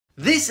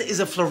This is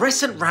a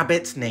fluorescent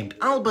rabbit named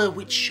Alba,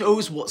 which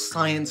shows what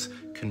science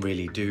can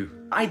really do.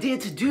 The idea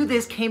to do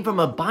this came from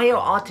a bio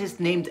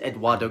artist named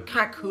Eduardo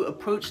Kac, who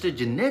approached a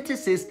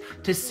geneticist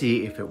to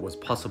see if it was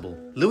possible.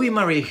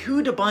 Louis-Marie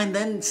Houdebine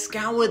then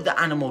scoured the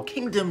animal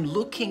kingdom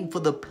looking for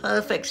the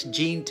perfect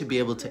gene to be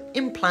able to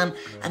implant,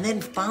 and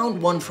then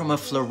found one from a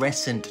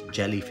fluorescent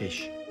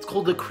jellyfish. It's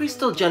called the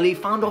crystal jelly,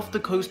 found off the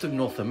coast of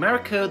North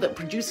America, that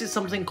produces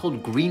something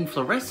called green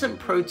fluorescent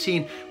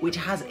protein, which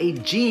has a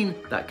gene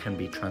that can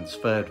be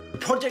transferred. The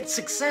project's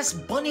success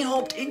bunny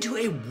hopped into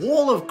a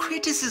wall of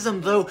criticism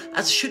though,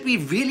 as should we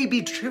really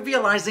be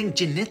trivializing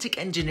genetic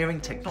engineering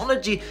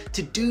technology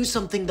to do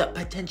something that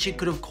potentially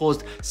could have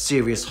caused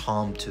serious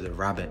harm to the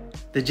rabbit?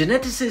 The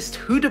geneticist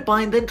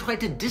Houdebine then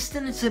tried to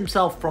distance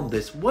himself from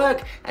this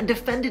work and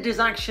defended his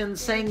actions,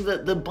 saying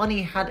that the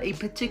bunny had a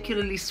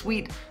particularly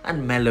sweet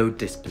and mellow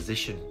disposition.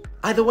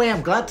 Either way,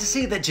 I'm glad to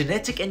see that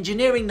genetic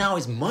engineering now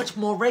is much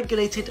more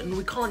regulated and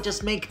we can't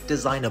just make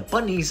designer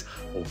bunnies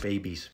or babies.